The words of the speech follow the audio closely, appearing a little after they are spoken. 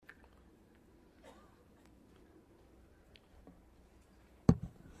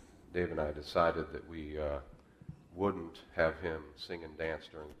Dave and I decided that we wouldn't have him sing and dance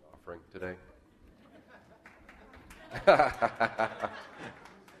during the offering today.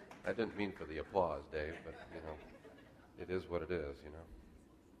 I didn't mean for the applause, Dave, but, it is what it is,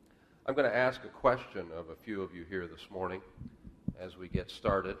 I'm going to ask a question of a few of you here this morning as we get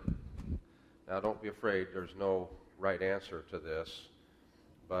started. Now, don't be afraid, there's no right answer to this,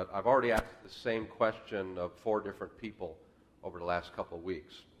 but I've already asked the same question of 4 different people over the last couple of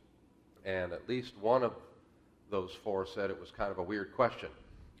weeks, and at least one of those 4 said it was kind of a weird question.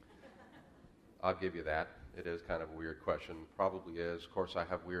 I'll give you that. It is kind of a weird question. Probably is. Of course, I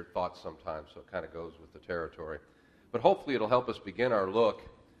have weird thoughts sometimes, so it kind of goes with the territory. But hopefully it'll help us begin our look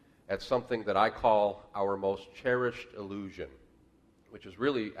at something that I call our most cherished illusion, which is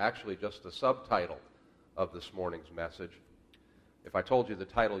really actually just the subtitle of this morning's message. If I told you the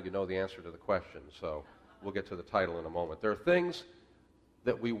title, you know the answer to the question, so we'll get to the title in a moment. There are things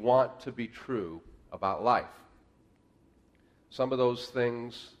that we want to be true about life. Some of those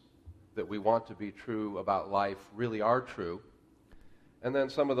things that we want to be true about life really are true. And then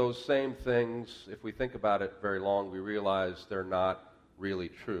some of those same things, if we think about it very long, we realize they're not really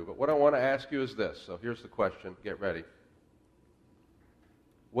true. But what I want to ask you is this. So here's the question. Get ready.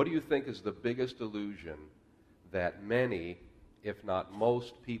 What do you think is the biggest illusion that many, if not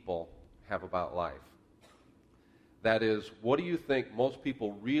most people, have about life? That is, what do you think most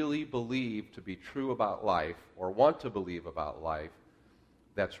people really believe to be true about life or want to believe about life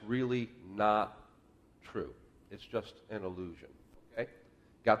that's really not true? It's just an illusion. Okay?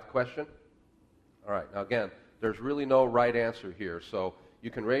 Got the question? All right. Now, again, there's really no right answer here, so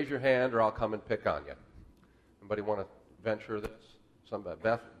you can raise your hand or I'll come and pick on you. Anybody want to venture this? Somebody.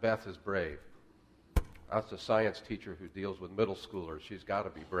 Beth is brave. That's a science teacher who deals with middle schoolers. She's got to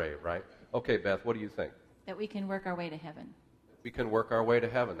be brave, right? Okay, Beth, what do you think? That we can work our way to heaven. We can work our way to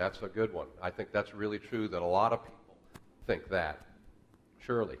heaven. That's a good one. I think that's really true that a lot of people think that.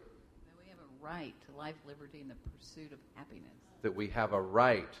 Shirley. That we have a right to life, liberty, and the pursuit of happiness. That we have a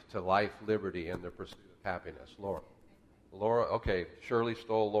right to life, liberty, and the pursuit of happiness. Laura, okay, Shirley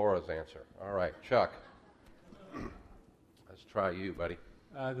stole Laura's answer. All right, Chuck. Let's try you, buddy.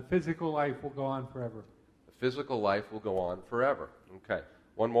 The physical life will go on forever. The physical life will go on forever. Okay.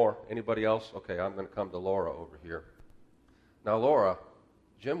 One more. Anybody else? Okay, I'm going to come to Laura over here. Now, Laura,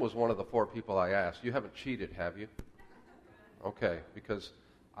 Jim was one of the 4 people I asked. You haven't cheated, have you? Okay, because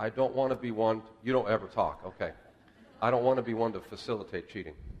I don't want to be one. You don't ever talk. Okay. I don't want to be one to facilitate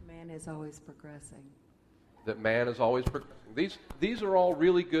cheating. Man is always progressing. That man is always progressing. These are all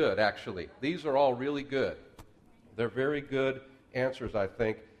really good, actually. These are all really good. They're very good answers, I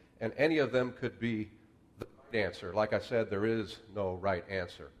think, and any of them could be the right answer. Like I said, there is no right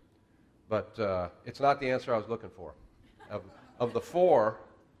answer. But it's not the answer I was looking for. Of the 4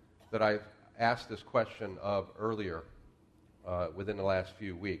 that I've asked this question of earlier within the last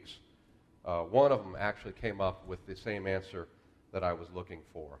few weeks, one of them actually came up with the same answer that I was looking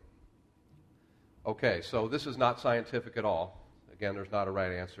for. Okay, so this is not scientific at all. Again, there's not a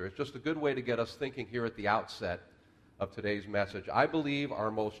right answer. It's just a good way to get us thinking here at the outset of today's message. I believe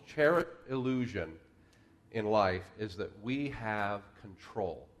our most cherished illusion in life is that we have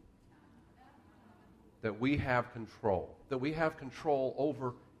control. That we have control. That we have control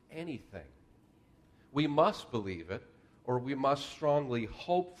over anything. We must believe it, or we must strongly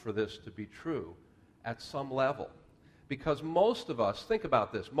hope for this to be true at some level. Because most of us, think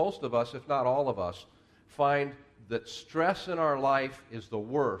about this, most of us, if not all of us, find that stress in our life is the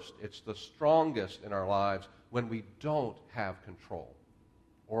worst, it's the strongest in our lives when we don't have control,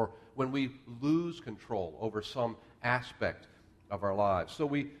 or when we lose control over some aspect of our lives. So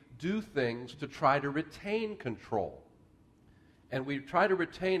we do things to try to retain control. And we try to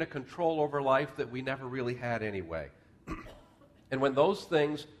retain a control over life that we never really had anyway. And when those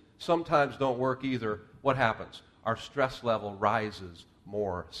things sometimes don't work either, what happens? Our stress level rises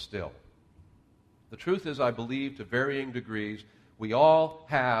more still. The truth is, I believe, to varying degrees, we all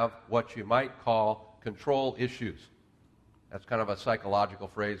have what you might call control issues. That's kind of a psychological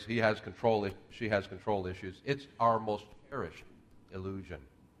phrase. He has control, she has control issues. It's our most cherished illusion.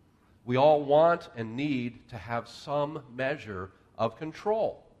 We all want and need to have some measure of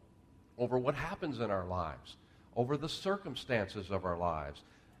control over what happens in our lives, over the circumstances of our lives.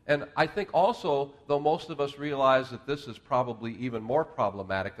 And I think also, though most of us realize that this is probably even more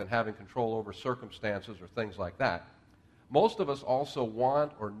problematic than having control over circumstances or things like that, most of us also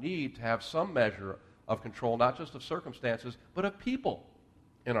want or need to have some measure of control, not just of circumstances, but of people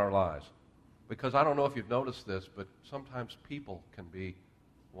in our lives. Because I don't know if you've noticed this, but sometimes people can be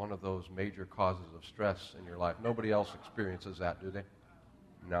one of those major causes of stress in your life. Nobody else experiences that, do they?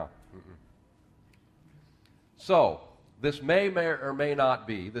 No. Mm-mm. So, this may or may not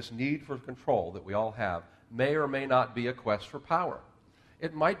be, this need for control that we all have, may or may not be a quest for power.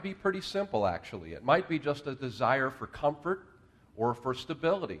 It might be pretty simple, actually. It might be just a desire for comfort or for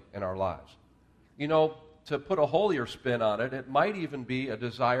stability in our lives. You know, to put a holier spin on it, it might even be a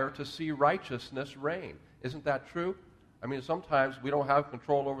desire to see righteousness reign. Isn't that true? I mean, sometimes we don't have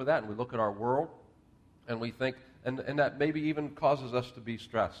control over that, and we look at our world, and we think, and that maybe even causes us to be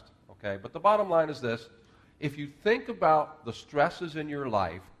stressed, okay? But the bottom line is this. If you think about the stresses in your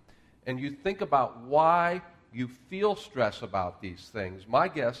life, and you think about why you feel stress about these things, my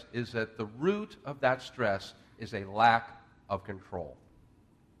guess is that the root of that stress is a lack of control.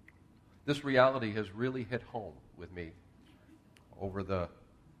 This reality has really hit home with me over the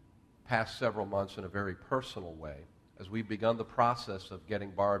past several months in a very personal way as we've begun the process of getting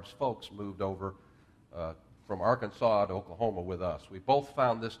Barb's folks moved over from Arkansas to Oklahoma with us. We both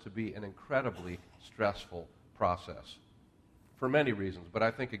found this to be an incredibly stressful process for many reasons. But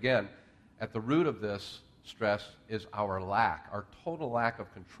I think, again, at the root of this stress is our total lack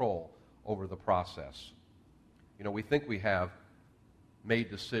of control over the process. You know, we think we have made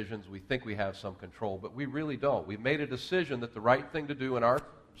decisions, we think we have some control, but we really don't. We've made a decision that the right thing to do in our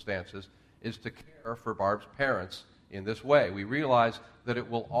circumstances is to care for Barb's parents in this way. We realize that it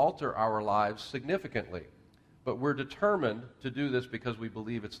will alter our lives significantly, but we're determined to do this because we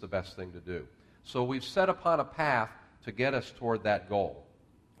believe it's the best thing to do. So we've set upon a path to get us toward that goal.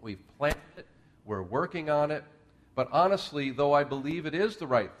 We've planned it, we're working on it, but honestly, though I believe it is the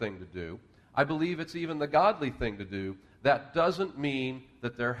right thing to do, I believe it's even the godly thing to do, that doesn't mean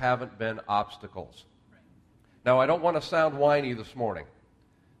that there haven't been obstacles. Now, I don't want to sound whiny this morning,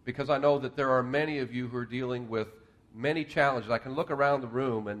 because I know that there are many of you who are dealing with many challenges. I can look around the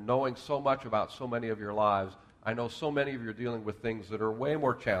room, and knowing so much about so many of your lives, I know so many of you are dealing with things that are way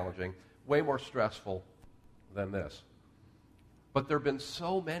more challenging, way more stressful than this. But there have been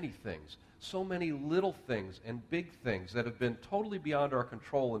so many things, so many little things and big things that have been totally beyond our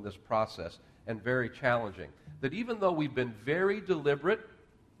control in this process and very challenging, that even though we've been very deliberate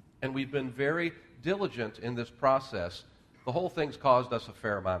and we've been very diligent in this process, the whole thing's caused us a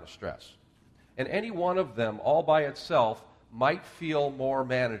fair amount of stress. And any one of them all by itself might feel more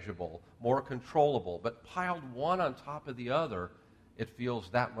manageable, more controllable, but piled one on top of the other, it feels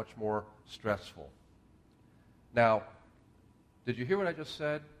that much more stressful. Now, did you hear what I just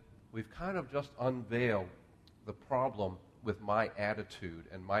said? We've kind of just unveiled the problem with my attitude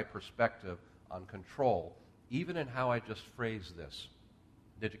and my perspective on control, even in how I just phrased this.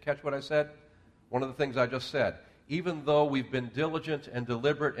 Did you catch what I said? One of the things I just said, even though we've been diligent and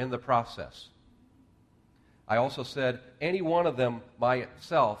deliberate in the process. I also said any one of them by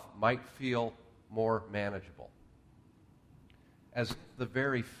itself might feel more manageable. As the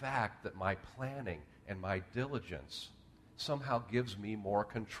very fact that my planning and my diligence somehow gives me more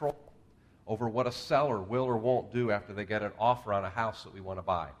control over what a seller will or won't do after they get an offer on a house that we want to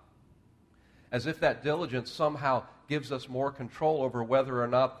buy. As if that diligence somehow gives us more control over whether or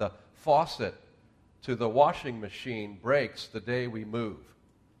not the faucet to the washing machine breaks the day we move.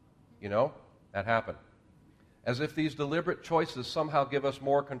 You know, that happened. As if these deliberate choices somehow give us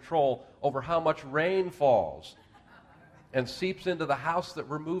more control over how much rain falls and seeps into the house that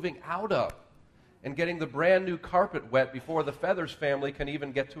we're moving out of, and getting the brand new carpet wet before the Feathers family can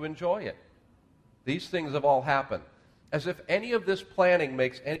even get to enjoy it. These things have all happened. As if any of this planning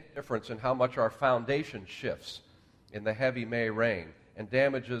makes any difference in how much our foundation shifts in the heavy May rain and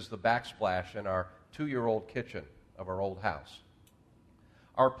damages the backsplash in our 2-year-old kitchen of our old house.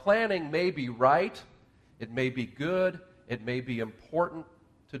 Our planning may be right, it may be good, it may be important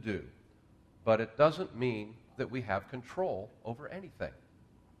to do, but it doesn't mean that we have control over anything.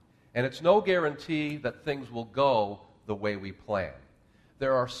 And it's no guarantee that things will go the way we plan.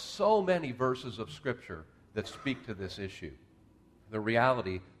 There are so many verses of Scripture that speak to this issue, the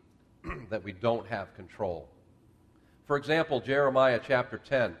reality that we don't have control. For example, Jeremiah chapter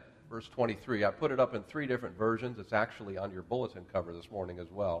 10, verse 23. I put it up in 3 different versions. It's actually on your bulletin cover this morning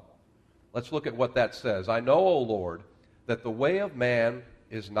as well. Let's look at what that says. I know, O Lord, that the way of man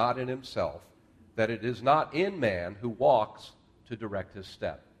is not in himself, that it is not in man who walks to direct his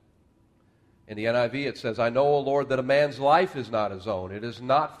step. In the NIV it says, I know, O Lord, that a man's life is not his own. It is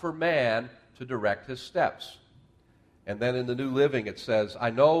not for man to direct his steps. And then in the New Living it says,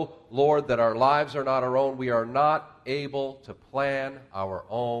 I know, Lord, that our lives are not our own. We are not able to plan our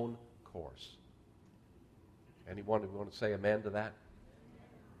own course. Anyone who want to say amen to that?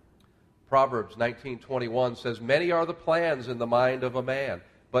 Proverbs 19:21 says, many are the plans in the mind of a man,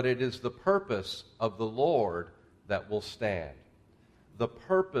 but it is the purpose of the Lord that will stand. the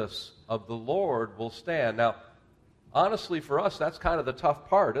purpose of the Lord will stand. Now, honestly, for us, that's kind of the tough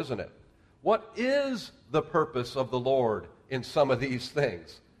part, isn't it? What is the purpose of the Lord in some of these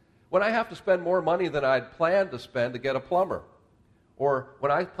things? When I have to spend more money than I'd planned to spend to get a plumber, or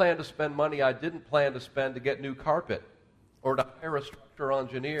when I plan to spend money I didn't plan to spend to get new carpet, or to hire a structural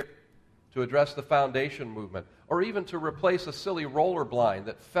engineer to address the foundation movement, or even to replace a silly roller blind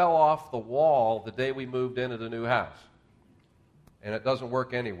that fell off the wall the day we moved into the new house, and it doesn't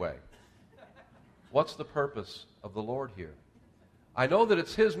work anyway. What's the purpose of the Lord here? I know that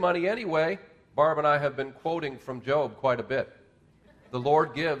it's His money anyway. Barb and I have been quoting from Job quite a bit. The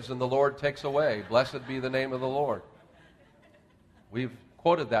Lord gives and the Lord takes away. Blessed be the name of the Lord. We've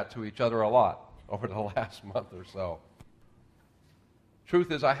quoted that to each other a lot over the last month or so.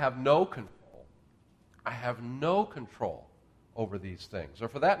 Truth is, I have no control. I have no control over these things, or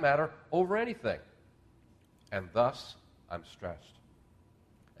for that matter, over anything. And thus, I'm stressed.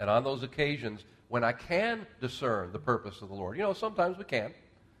 And on those occasions when I can discern the purpose of the Lord, sometimes we can.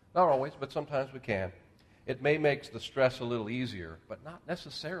 Not always, but sometimes we can. It may make the stress a little easier, but not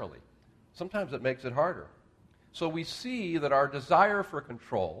necessarily. Sometimes it makes it harder. So we see that our desire for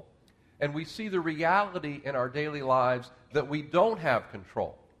control, and we see the reality in our daily lives that we don't have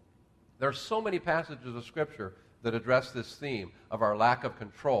control. There are so many passages of Scripture that address this theme of our lack of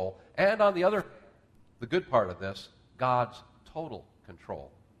control, and on the other, the good part of this, God's total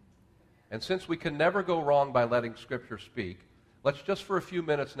control. And since we can never go wrong by letting Scripture speak, let's just for a few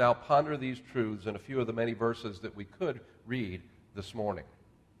minutes now ponder these truths in a few of the many verses that we could read this morning.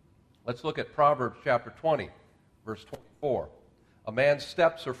 Let's look at Proverbs chapter 20, verse 24. A man's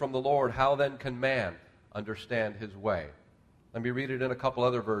steps are from the Lord. How then can man understand his way? Let me read it in a couple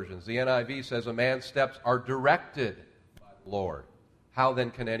other versions. The NIV says, a man's steps are directed by the Lord. How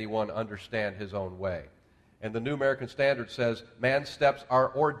then can anyone understand his own way? And the New American Standard says, man's steps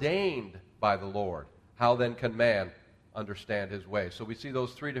are ordained by the Lord. How then can man understand his way? So we see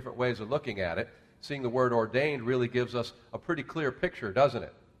those three different ways of looking at it. Seeing the word ordained really gives us a pretty clear picture, doesn't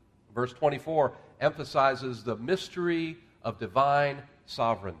it? Verse 24 emphasizes the mystery of divine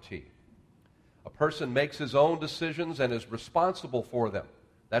sovereignty. A person makes his own decisions and is responsible for them.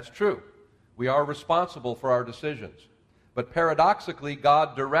 That's true. We are responsible for our decisions. But paradoxically,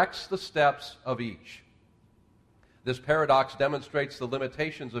 God directs the steps of each. This paradox demonstrates the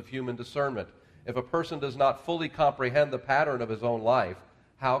limitations of human discernment. If a person does not fully comprehend the pattern of his own life,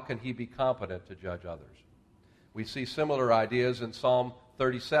 how can he be competent to judge others? We see similar ideas in Psalm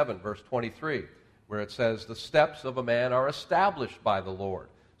 37, verse 23, where it says, the steps of a man are established by the Lord.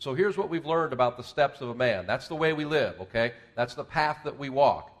 So here's what we've learned about the steps of a man. That's the way we live, okay? That's the path that we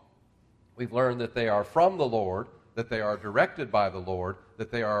walk. We've learned that they are from the Lord, that they are directed by the Lord,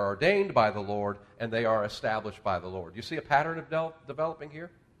 that they are ordained by the Lord, and they are established by the Lord. Do you see a pattern of developing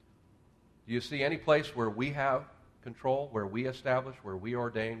here? Do you see any place where we have control, where we establish, where we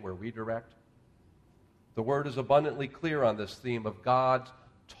ordain, where we direct? The Word is abundantly clear on this theme of God's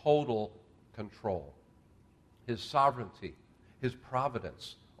total control. His sovereignty, His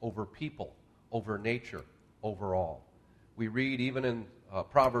providence over people, over nature, over all. We read even in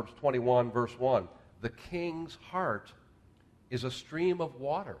Proverbs 21, verse 1, the king's heart is a stream of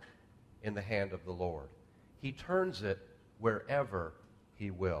water in the hand of the Lord. He turns it wherever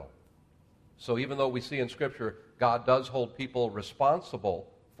He will. So even though we see in Scripture God does hold people responsible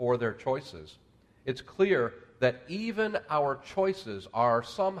for their choices, it's clear that even our choices are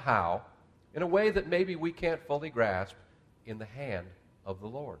somehow, in a way that maybe we can't fully grasp, in the hand of the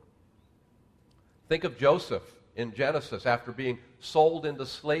Lord. Think of Joseph in Genesis after being sold into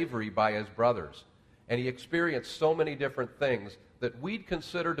slavery by his brothers. And he experienced so many different things that we'd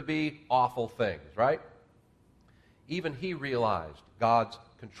consider to be awful things, right? Even he realized God's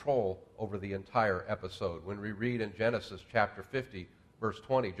control over the entire episode. When we read in Genesis chapter 50, verse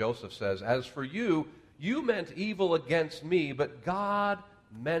 20, Joseph says, as for you, you meant evil against me, but God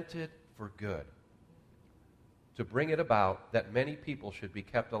meant it for good, to bring it about that many people should be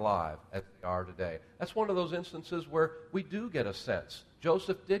kept alive as they are today. That's one of those instances where we do get a sense.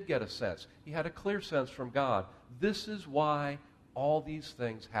 Joseph did get a sense. He had a clear sense from God. This is why all these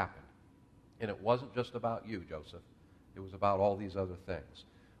things happened. And it wasn't just about you, Joseph. It was about all these other things.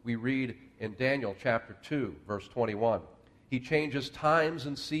 We read in Daniel chapter 2, verse 21, He changes times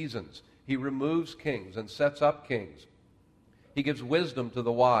and seasons. He removes kings and sets up kings. He gives wisdom to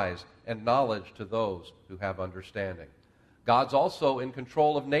the wise and knowledge to those who have understanding. God's also in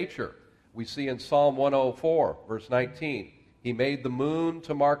control of nature. We see in Psalm 104, verse 19, He made the moon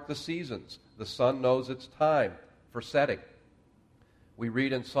to mark the seasons. The sun knows its time for setting. We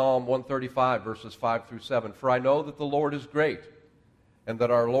read in Psalm 135, verses 5 through 7, For I know that the Lord is great, and that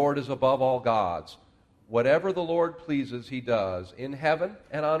our Lord is above all gods. Whatever the Lord pleases, he does, in heaven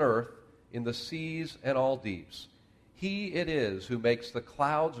and on earth, in the seas and all deeps. He it is who makes the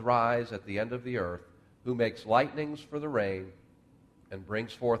clouds rise at the end of the earth, who makes lightnings for the rain, and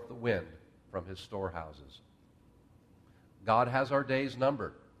brings forth the wind from his storehouses. God has our days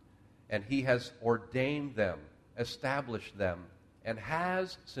numbered, and he has ordained them, established them, and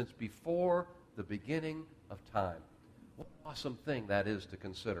has since before the beginning of time. What an awesome thing that is to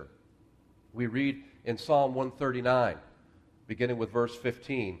consider. We read in Psalm 139, beginning with verse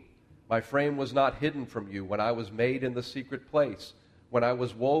 15, "My frame was not hidden from you when I was made in the secret place, when I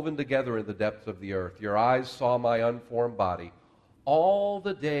was woven together in the depths of the earth. Your eyes saw my unformed body. All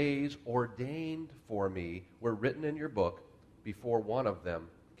the days ordained for me were written in your book before one of them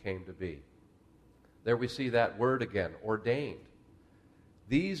came to be." There we see that word again, ordained.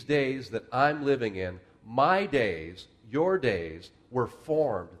 These days that I'm living in, my days, your days, were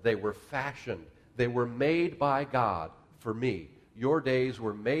formed. They were fashioned. They were made by God for me. Your days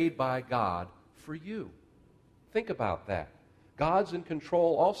were made by God for you. Think about that. God's in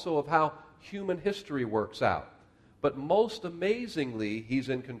control also of how human history works out. But most amazingly, he's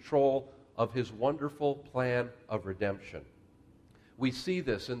in control of his wonderful plan of redemption. We see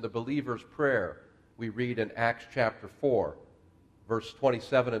this in the believer's prayer. We read in Acts chapter 4, verse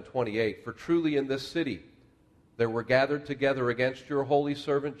 27 and 28, "For truly in this city there were gathered together against your holy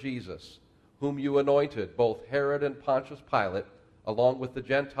servant Jesus, whom you anointed, both Herod and Pontius Pilate, along with the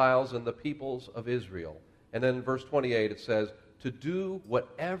Gentiles and the peoples of Israel." And then in verse 28 it says, "To do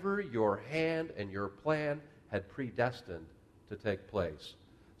whatever your hand and your plan had predestined to take place."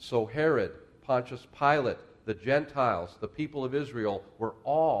 So Herod, Pontius Pilate, the Gentiles, the people of Israel were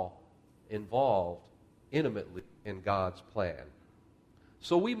all involved intimately in God's plan.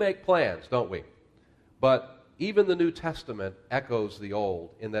 So we make plans, don't we? But even the New Testament echoes the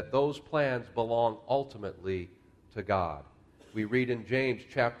Old in that those plans belong ultimately to God. We read in James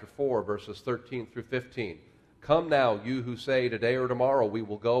chapter 4, verses 13 through 15, "Come now, you who say, today or tomorrow we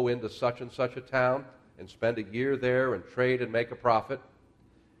will go into such and such a town and spend a year there and trade and make a profit.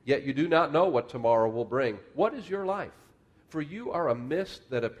 Yet you do not know what tomorrow will bring. What is your life? For you are a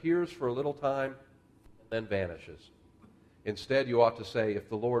mist that appears for a little time and then vanishes. Instead, you ought to say, if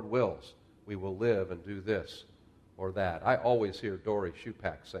the Lord wills, we will live and do this or that." I always hear Dory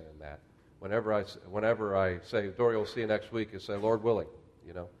Shupak saying that. Whenever I say, "Dory, we'll see you next week," I say, "Lord willing,"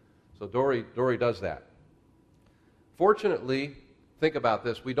 you know. So Dory does that. Fortunately, think about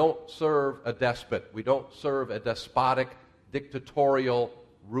this, we don't serve a despot. We don't serve a despotic, dictatorial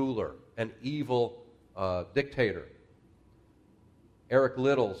ruler, an evil dictator. Eric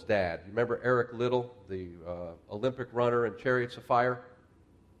Little's dad, you remember Eric Little, the Olympic runner in Chariots of Fire?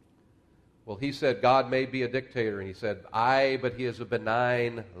 Well, he said God may be a dictator, and he said, but he is a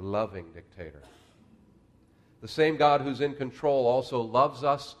benign, loving dictator. The same God who's in control also loves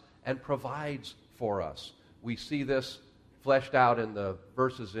us and provides for us. We see this fleshed out in the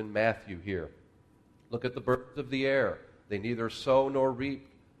verses in Matthew here. "Look at the birds of the air. They neither sow nor reap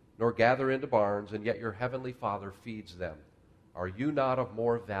nor gather into barns, and yet your heavenly Father feeds them. Are you not of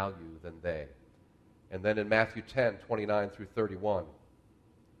more value than they?" And then in Matthew 10, 29 through 31,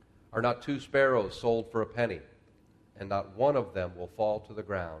 "Are not 2 sparrows sold for a penny? And not one of them will fall to the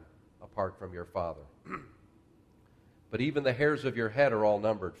ground apart from your Father. But even the hairs of your head are all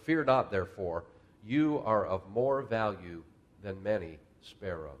numbered. Fear not, therefore. You are of more value than many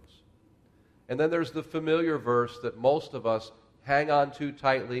sparrows." And then there's the familiar verse that most of us hang on to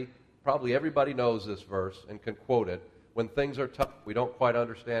tightly. Probably everybody knows this verse and can quote it. When things are tough, we don't quite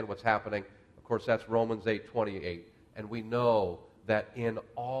understand what's happening. Of course, that's Romans 8:28. And we know that in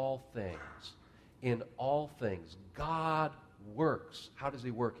all things, God works. How does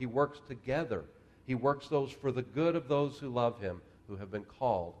he work? He works together. He works those for the good of those who love him, who have been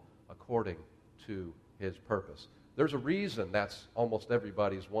called according to his purpose. There's a reason that's almost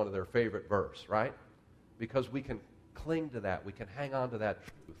everybody's one of their favorite verse, right? Because we can cling to that. We can hang on to that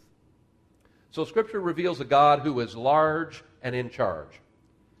truth. So Scripture reveals a God who is large and in charge.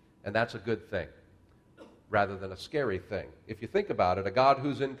 And that's a good thing, rather than a scary thing. If you think about it, a God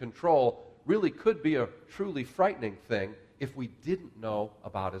who's in control really could be a truly frightening thing if we didn't know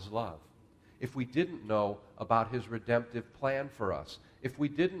about his love, if we didn't know about his redemptive plan for us, if we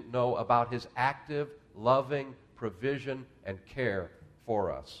didn't know about his active, loving provision and care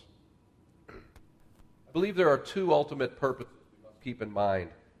for us. I believe there are 2 ultimate purposes we must keep in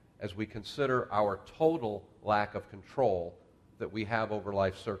mind as we consider our total lack of control that we have over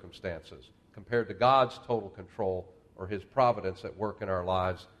life circumstances compared to God's total control or his providence at work in our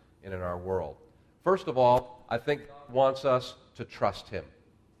lives and in our world. First of all, I think God wants us to trust him.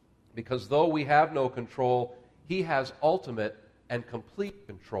 Because though we have no control, he has ultimate and complete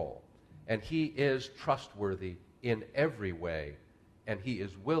control. And he is trustworthy in every way, and he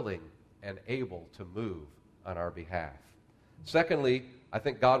is willing and able to move on our behalf. Secondly, I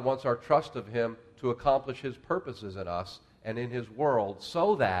think God wants our trust of him to accomplish his purposes in us and in his world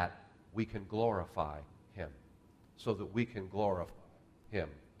so that we can glorify him. So that we can glorify him.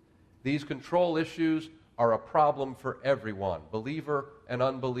 These control issues are a problem for everyone, believer and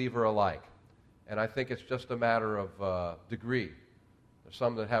unbeliever alike. And I think it's just a matter of degree. There's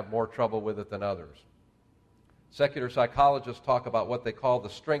some that have more trouble with it than others. Secular psychologists talk about what they call the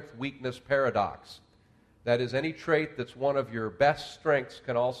strength-weakness paradox. That is, any trait that's one of your best strengths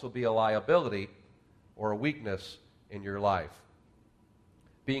can also be a liability or a weakness in your life.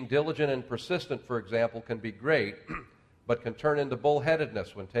 Being diligent and persistent, for example, can be great, but can turn into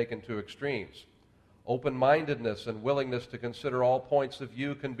bullheadedness when taken to extremes. Open-mindedness and willingness to consider all points of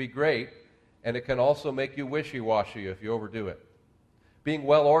view can be great, and it can also make you wishy-washy if you overdo it. Being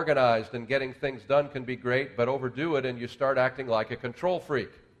well-organized and getting things done can be great, but overdo it and you start acting like a control freak.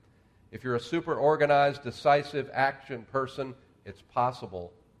 If you're a super organized, decisive action person, it's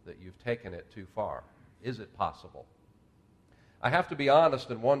possible that you've taken it too far. Is it possible? I have to be honest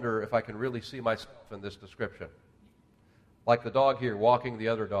and wonder if I can really see myself in this description. Like the dog here walking the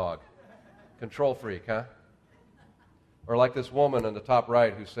other dog. Control freak, huh? Or like this woman in the top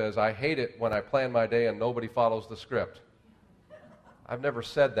right who says, I hate it when I plan my day and nobody follows the script. I've never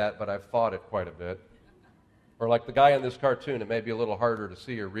said that, but I've thought it quite a bit. Or like the guy in this cartoon, it may be a little harder to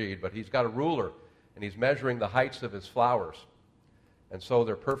see or read, but he's got a ruler, and he's measuring the heights of his flowers. And so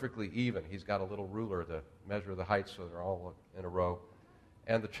they're perfectly even. He's got a little ruler to measure the heights so they're all in a row.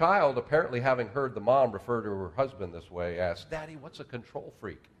 And the child, apparently having heard the mom refer to her husband this way, asks, Daddy, what's a control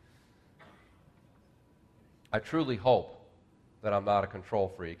freak? I truly hope that I'm not a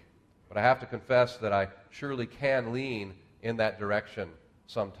control freak, but I have to confess that I surely can lean in that direction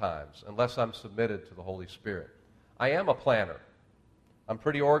sometimes, unless I'm submitted to the Holy Spirit. I am a planner. I'm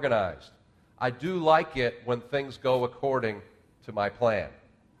pretty organized. I do like it when things go according to my plan.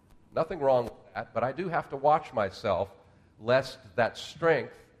 Nothing wrong with that, but I do have to watch myself lest that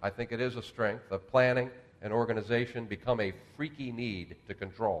strength, I think it is a strength, of planning and organization become a freaky need to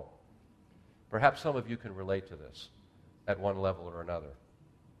control. Perhaps some of you can relate to this at one level or another.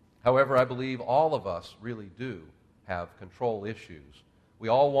 However, I believe all of us really do have control issues. We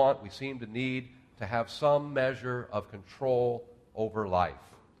seem to need to have some measure of control over life.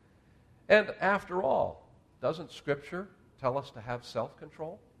 And after all, doesn't Scripture tell us to have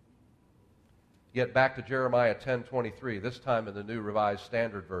self-control? Yet back to Jeremiah 10:23, this time in the New Revised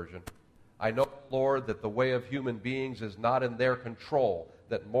Standard Version. I know, Lord, that the way of human beings is not in their control,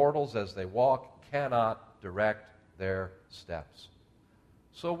 that mortals as they walk cannot direct their steps.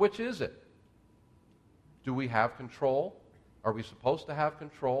 So which is it? Do we have control? Are we supposed to have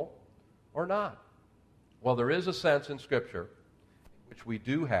control or not? Well, there is a sense in Scripture in which we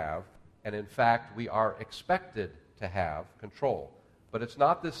do have, and in fact we are expected to have control. But it's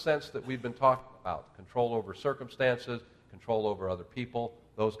not this sense that we've been talking about, control over circumstances, control over other people,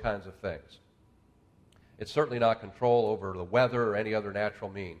 those kinds of things. It's certainly not control over the weather or any other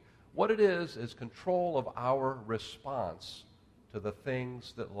natural mean. What it is control of our response to the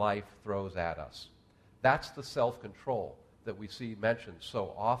things that life throws at us. That's the self-control that we see mentioned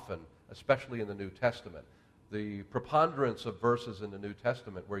so often, especially in the New Testament. The preponderance of verses in the New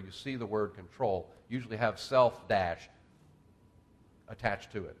Testament where you see the word control usually have self-dash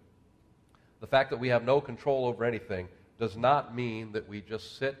attached to it. The fact that we have no control over anything does not mean that we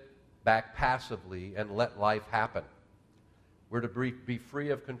just sit back passively and let life happen. We're to be free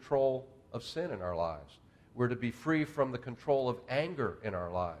of control of sin in our lives. We're to be free from the control of anger in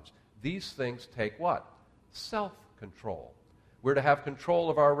our lives. These things take what? Self-control. We're to have control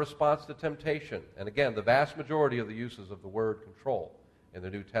of our response to temptation. And again, the vast majority of the uses of the word control in the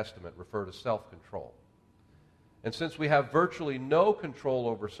New Testament refer to self-control. And since we have virtually no control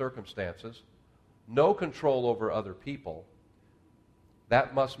over circumstances, no control over other people,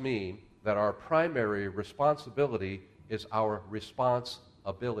 that must mean that our primary responsibility is our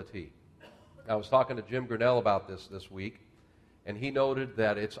responsibility. I was talking to Jim Grinnell about this week, and he noted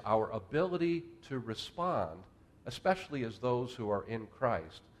that it's our ability to respond, especially as those who are in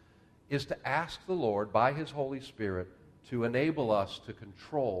Christ, is to ask the Lord by His Holy Spirit to enable us to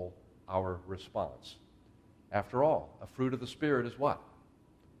control our response. After all, a fruit of the Spirit is what?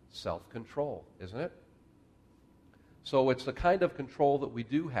 Self-control, isn't it? So it's the kind of control that we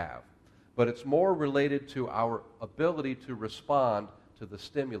do have, but it's more related to our ability to respond to the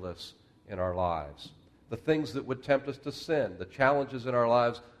stimulus in our lives. the things that would tempt us to sin, the challenges in our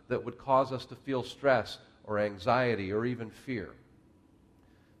lives that would cause us to feel stress or anxiety or even fear.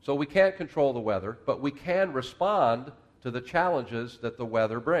 So we can't control the weather, but we can respond to the challenges that the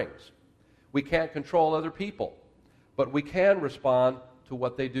weather brings. We can't control other people, but we can respond to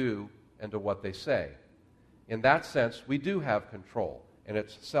what they do and to what they say. In that sense, we do have control, and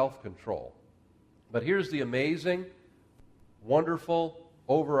it's self-control. But here's the amazing, wonderful,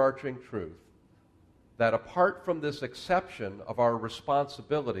 overarching truth, that apart from this exception of our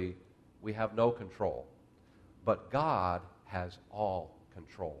responsibility, we have no control. But God has all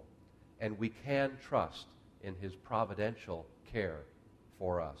control, and we can trust in His providential care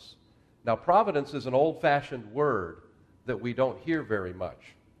for us. Now, providence is an old-fashioned word that we don't hear very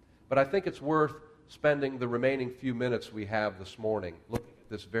much, but I think it's worth spending the remaining few minutes we have this morning looking at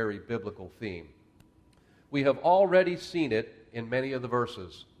this very biblical theme. We have already seen it in many of the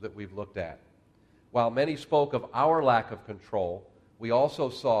verses that we've looked at. While many spoke of our lack of control, we also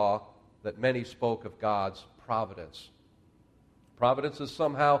saw that many spoke of God's providence. Providence is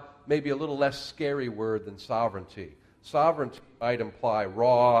somehow maybe a little less scary word than sovereignty. Sovereignty might imply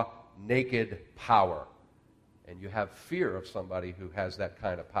raw, naked power, and you have fear of somebody who has that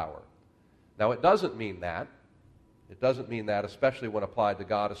kind of power. Now, it doesn't mean that. It doesn't mean that, especially when applied to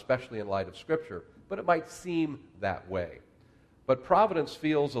God, especially in light of Scripture, but it might seem that way. But providence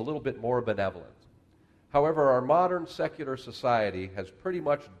feels a little bit more benevolent. However, our modern secular society has pretty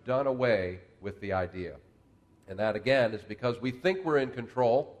much done away with the idea. And that, again, is because we think we're in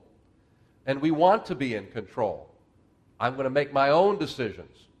control, and we want to be in control. I'm going to make my own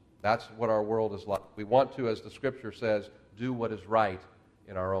decisions. That's what our world is like. We want to, as the Scripture says, do what is right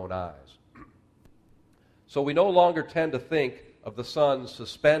in our own eyes. So we no longer tend to think of the sun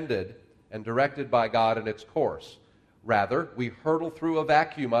suspended and directed by God in its course. Rather, we hurtle through a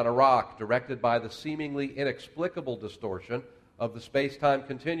vacuum on a rock directed by the seemingly inexplicable distortion of the space-time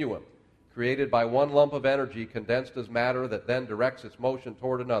continuum, created by one lump of energy condensed as matter that then directs its motion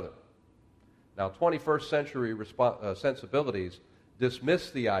toward another. Now, 21st century sensibilities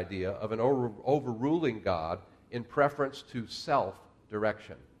dismiss the idea of an overruling God in preference to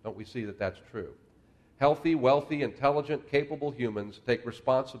self-direction. Don't we see that that's true? Healthy, wealthy, intelligent, capable humans take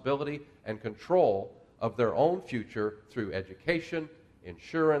responsibility and control of their own future through education,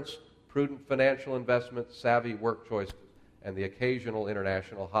 insurance, prudent financial investments, savvy work choices, and the occasional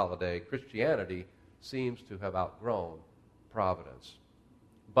international holiday. Christianity seems to have outgrown providence.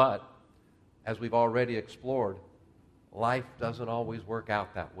 But, as we've already explored, life doesn't always work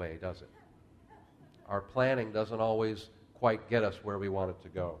out that way, does it? Our planning doesn't always quite get us where we want it to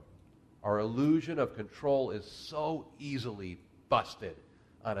go. Our illusion of control is so easily busted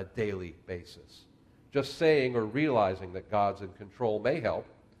on a daily basis. Just saying or realizing that God's in control may help,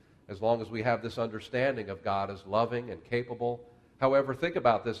 as long as we have this understanding of God as loving and capable. However, think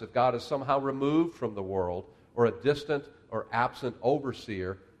about this. If God is somehow removed from the world, or a distant or absent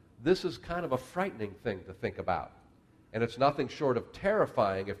overseer, this is kind of a frightening thing to think about. And it's nothing short of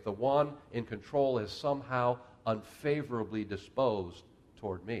terrifying if the one in control is somehow unfavorably disposed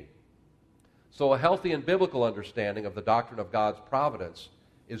toward me. So a healthy and biblical understanding of the doctrine of God's providence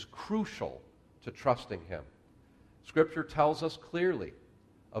is crucial to trusting Him. Scripture tells us clearly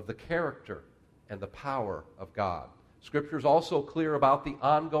of the character and the power of God. Scripture is also clear about the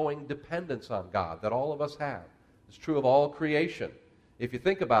ongoing dependence on God that all of us have. It's true of all creation. If you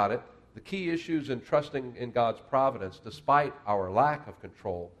think about it, the key issues in trusting in God's providence, despite our lack of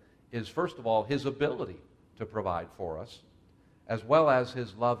control, is first of all His ability to provide for us, as well as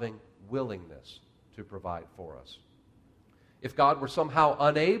His loving willingness to provide for us. If God were somehow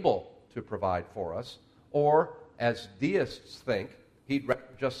unable to provide for us, or, as deists think, He'd rather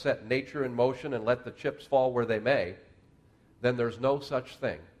just set nature in motion and let the chips fall where they may, then there's no such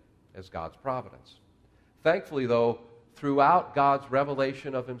thing as God's providence. Thankfully, though, throughout God's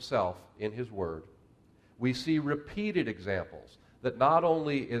revelation of Himself in His Word, we see repeated examples that not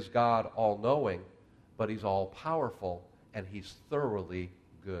only is God all-knowing, but He's all-powerful and He's thoroughly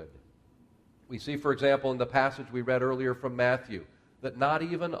good. We see, for example, in the passage we read earlier from Matthew, that not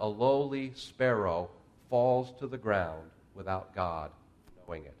even a lowly sparrow falls to the ground without God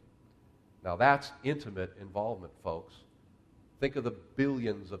knowing it. Now that's intimate involvement, folks. Think of the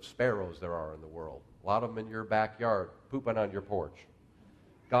billions of sparrows there are in the world. A lot of them in your backyard, pooping on your porch.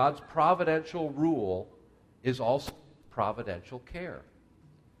 God's providential rule is also providential care.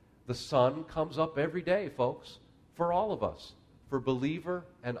 The sun comes up every day, folks, for all of us, for believer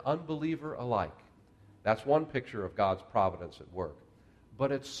and unbeliever alike. That's one picture of God's providence at work.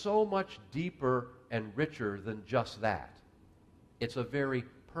 But it's so much deeper and richer than just that. It's a very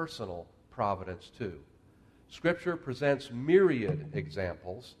personal providence, too. Scripture presents myriad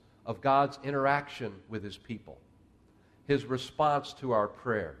examples of God's interaction with his people, his response to our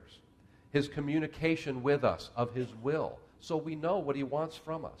prayers, his communication with us of his will, so we know what he wants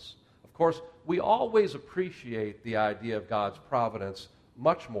from us. Of course, we always appreciate the idea of God's providence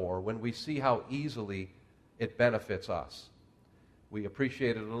much more when we see how easily it benefits us. We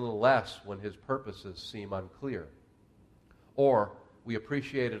appreciate it a little less when his purposes seem unclear. Or we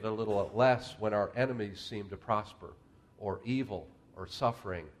appreciate it a little less when our enemies seem to prosper, or evil or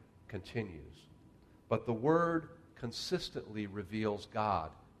suffering continues. But the Word consistently reveals God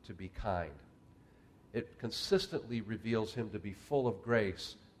to be kind. It consistently reveals him to be full of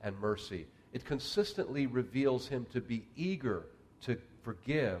grace and mercy. It consistently reveals him to be eager to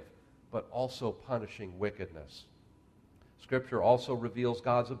forgive, but also punishing wickedness. Scripture also reveals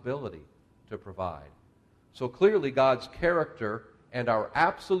God's ability to provide. So clearly, God's character and our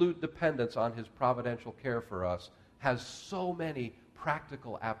absolute dependence on his providential care for us has so many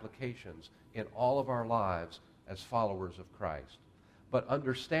practical applications in all of our lives as followers of Christ. But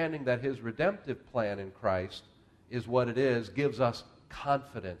understanding that his redemptive plan in Christ is what it is gives us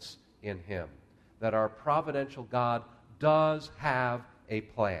confidence in him, that our providential God does have a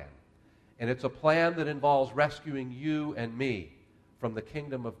plan. And it's a plan that involves rescuing you and me from the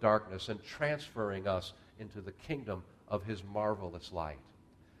kingdom of darkness and transferring us into the kingdom of his marvelous light.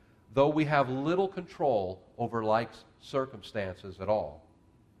 Though we have little control over life's circumstances at all,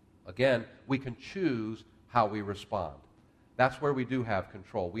 again, we can choose how we respond. That's where we do have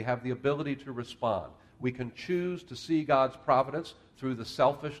control. We have the ability to respond. We can choose to see God's providence through the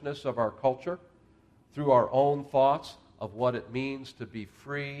selfishness of our culture, through our own thoughts of what it means to be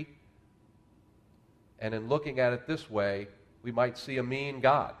free. And in looking at it this way, we might see a mean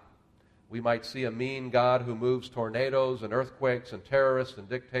God. We might see a mean God who moves tornadoes and earthquakes and terrorists and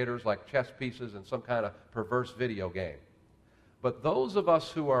dictators like chess pieces in some kind of perverse video game. But those of us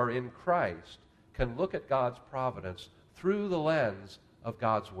who are in Christ can look at God's providence through the lens of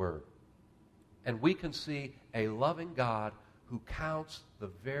God's Word. And we can see a loving God who counts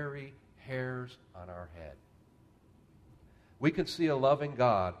the very hairs on our head. We can see a loving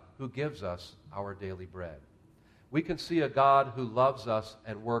God who gives us our daily bread. We can see a God who loves us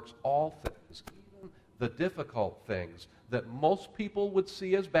and works all things, even the difficult things that most people would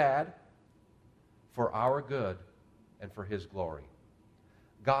see as bad, for our good and for his glory.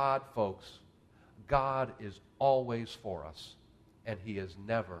 God, folks, God is always for us, and he is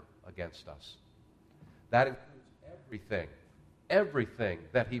never against us. That includes everything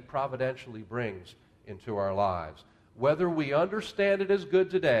that he providentially brings into our lives, whether we understand it as good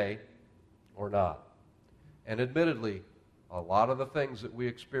today or not. And admittedly, a lot of the things that we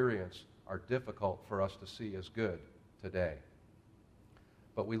experience are difficult for us to see as good today.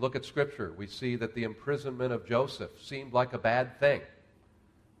 But we look at Scripture, we see that the imprisonment of Joseph seemed like a bad thing,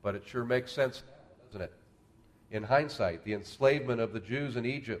 but it sure makes sense now, doesn't it? In hindsight, the enslavement of the Jews in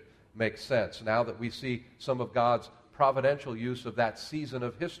Egypt makes sense now that we see some of God's providential use of that season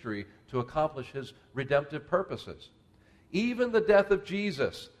of history to accomplish his redemptive purposes. Even the death of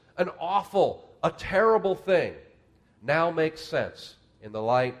Jesus, an awful, a terrible thing, now makes sense in the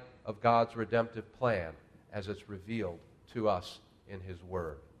light of God's redemptive plan as it's revealed to us in his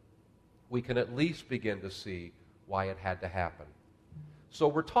Word. We can at least begin to see why it had to happen. So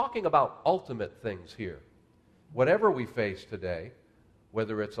we're talking about ultimate things here. Whatever we face today,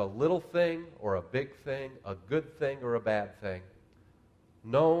 whether it's a little thing or a big thing, a good thing or a bad thing,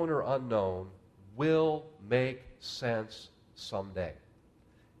 known or unknown, will make sense someday.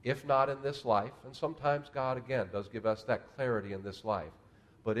 If not in this life, and sometimes God, again, does give us that clarity in this life,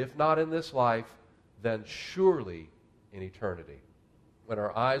 but if not in this life, then surely in eternity, when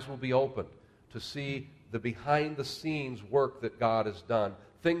our eyes will be opened to see the behind-the-scenes work that God has done,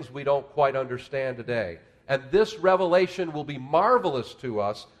 things we don't quite understand today. And this revelation will be marvelous to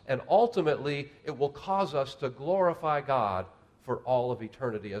us, and ultimately it will cause us to glorify God for all of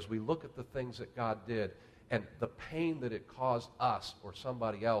eternity as we look at the things that God did and the pain that it caused us or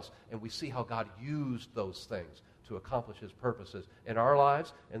somebody else, and we see how God used those things to accomplish his purposes in our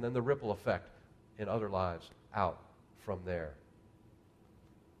lives, and then the ripple effect in other lives out from there.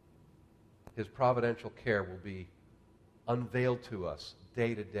 His providential care will be unveiled to us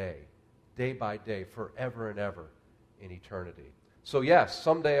day to day by day, forever and ever in eternity. So yes,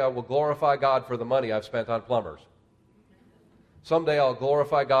 someday I will glorify God for the money I've spent on plumbers. Someday I'll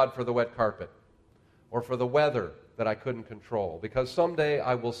glorify God for the wet carpet or for the weather that I couldn't control, because someday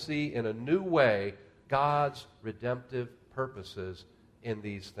I will see in a new way God's redemptive purposes in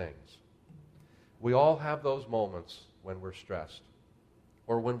these things. We all have those moments when we're stressed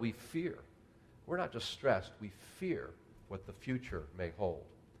or when we fear We're not just stressed, we fear what the future may hold.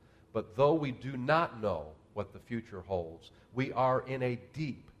 But though we do not know what the future holds, we are in a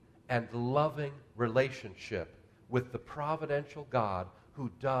deep and loving relationship with the providential God who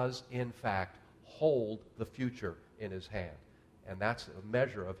does, in fact, hold the future in his hand. And that's a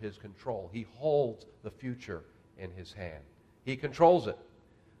measure of his control. He holds the future in his hand. He controls it.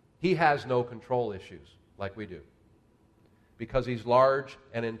 He has no control issues like we do, because he's large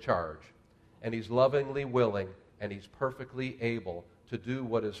and in charge, and he's lovingly willing, and he's perfectly able to do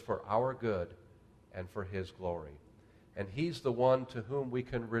what is for our good and for his glory. And he's the one to whom we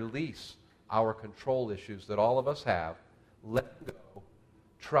can release our control issues that all of us have, let go,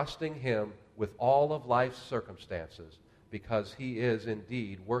 trusting him with all of life's circumstances, because he is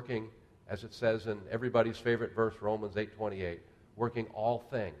indeed working, as it says in everybody's favorite verse, Romans 8:28, working all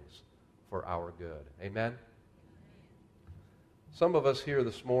things for our good. Amen? Some of us here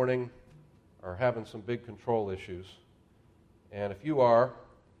this morning are having some big control issues. And if you are,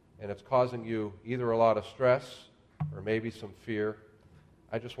 and it's causing you either a lot of stress or maybe some fear,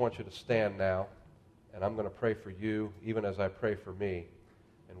 I just want you to stand now, and I'm going to pray for you even as I pray for me.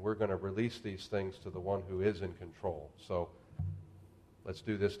 And we're going to release these things to the one who is in control. So let's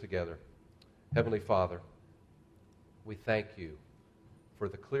do this together. Heavenly Father, we thank you for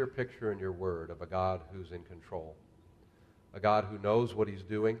the clear picture in your word of a God who's in control, a God who knows what he's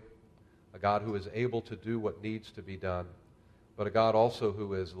doing, a God who is able to do what needs to be done, but a God also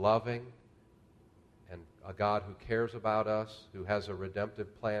who is loving, and a God who cares about us, who has a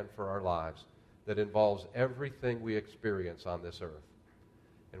redemptive plan for our lives that involves everything we experience on this earth.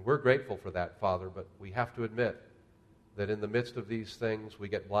 And we're grateful for that, Father, but we have to admit that in the midst of these things, we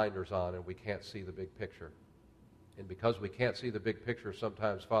get blinders on and we can't see the big picture. And because we can't see the big picture,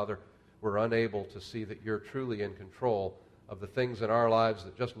 sometimes, Father, we're unable to see that you're truly in control of the things in our lives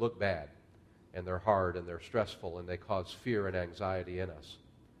that just look bad, and they're hard, and they're stressful, and they cause fear and anxiety in us.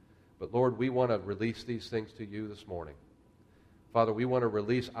 But Lord, we want to release these things to you this morning. Father, we want to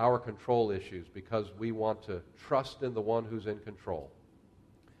release our control issues because we want to trust in the one who's in control.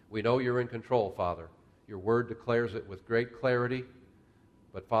 We know you're in control, Father. Your word declares it with great clarity,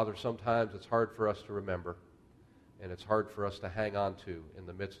 but Father, sometimes it's hard for us to remember, and it's hard for us to hang on to in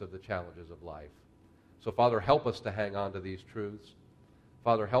the midst of the challenges of life. So Father, help us to hang on to these truths.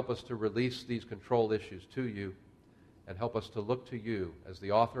 Father, help us to release these control issues to you, and help us to look to you as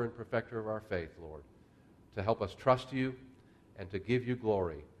the author and perfecter of our faith, Lord, to help us trust you and to give you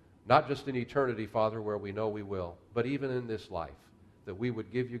glory, not just in eternity, Father, where we know we will, but even in this life, that we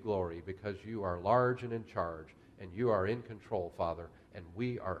would give you glory because you are large and in charge, and you are in control, Father, and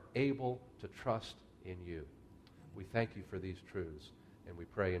we are able to trust in you. We thank you for these truths, and we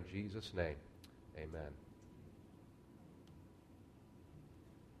pray in Jesus' name, amen.